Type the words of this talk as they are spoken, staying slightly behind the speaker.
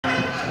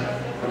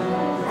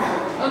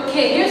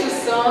Okay, here's a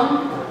song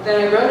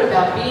that I wrote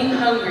about being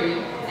hungry,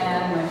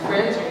 and my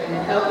friends are going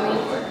to help me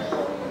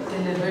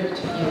deliver it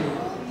to you.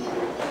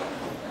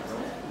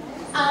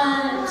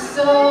 I'm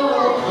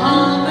so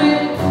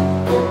hungry,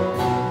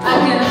 I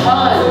can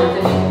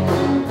hardly think.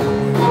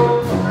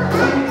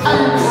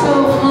 I'm so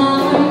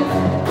hungry,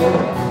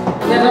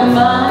 never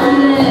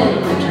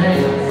mind the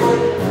drinks.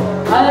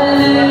 I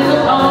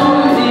live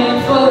on the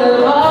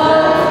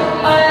boulevard.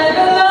 I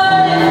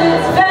realize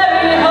it's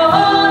very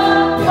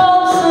hard for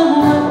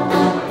someone,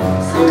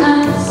 some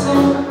kind of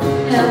soul,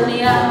 help me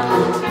out.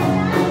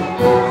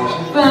 She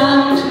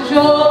found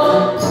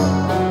Toujours,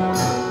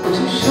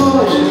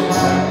 Toujours, she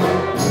found.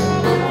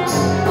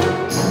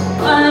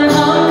 I'm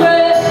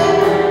hungry,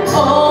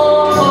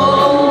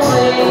 always.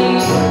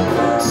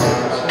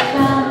 She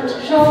found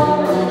Toujours,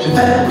 she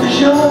found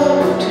Toujours,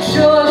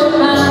 Toujours, she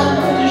found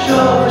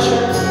Toujours, she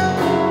found.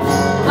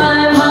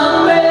 I'm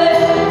hungry,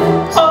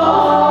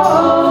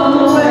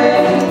 always.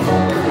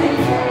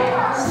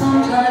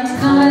 Sometimes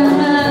kind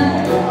men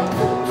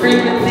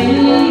frequent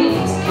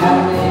these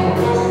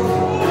cafes.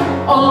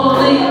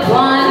 Only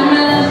blind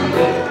men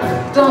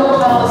don't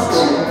pause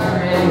to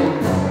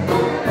praise.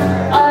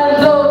 I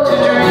love to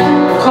drink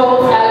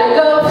cold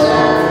aligots.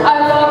 I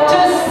love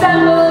to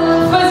sample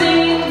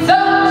cuisines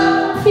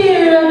out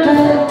here and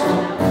there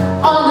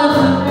on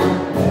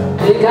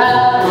the big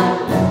island.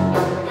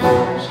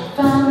 She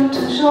found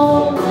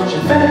Toujours, she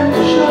found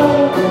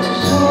Toujours,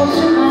 Toujours,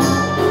 she found,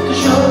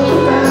 Toujours, she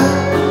found.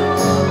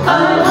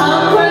 I'm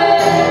hungry,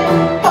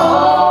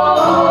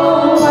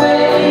 always.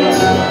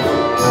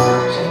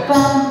 She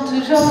found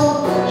Toujours,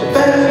 she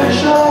found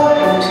Toujours,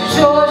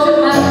 Toujours, she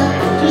found,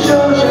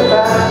 Toujours, she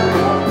found.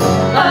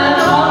 I'm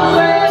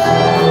hungry,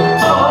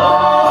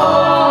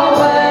 always.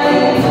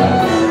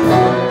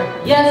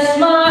 Yes,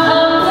 my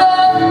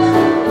hunger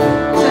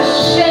is a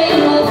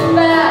shameful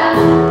fact,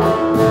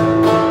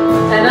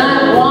 and I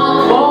want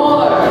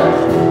more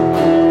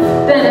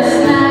than a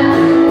snack.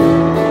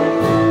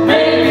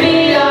 Maybe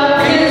I'll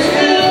kiss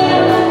you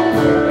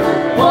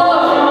for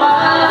a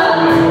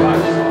while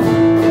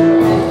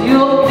if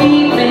you'll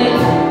feed me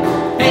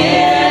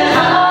in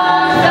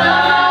hot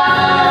style.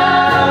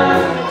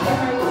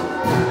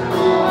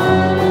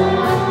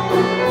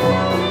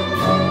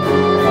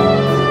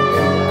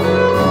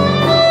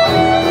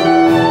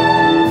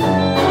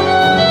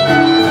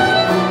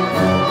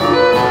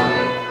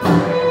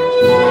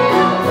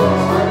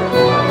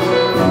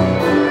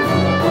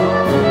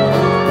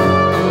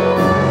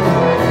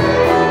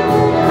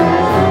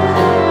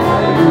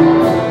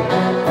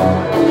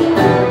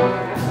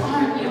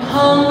 Aren't you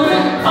hungry?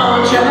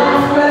 Aren't you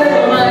hungry?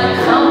 My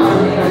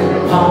company,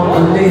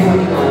 hungry.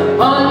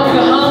 Aren't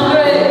you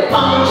hungry?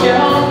 Aren't you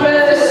hungry?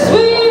 The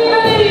sweet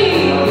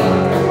relief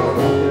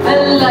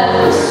and life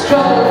of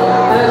struggle.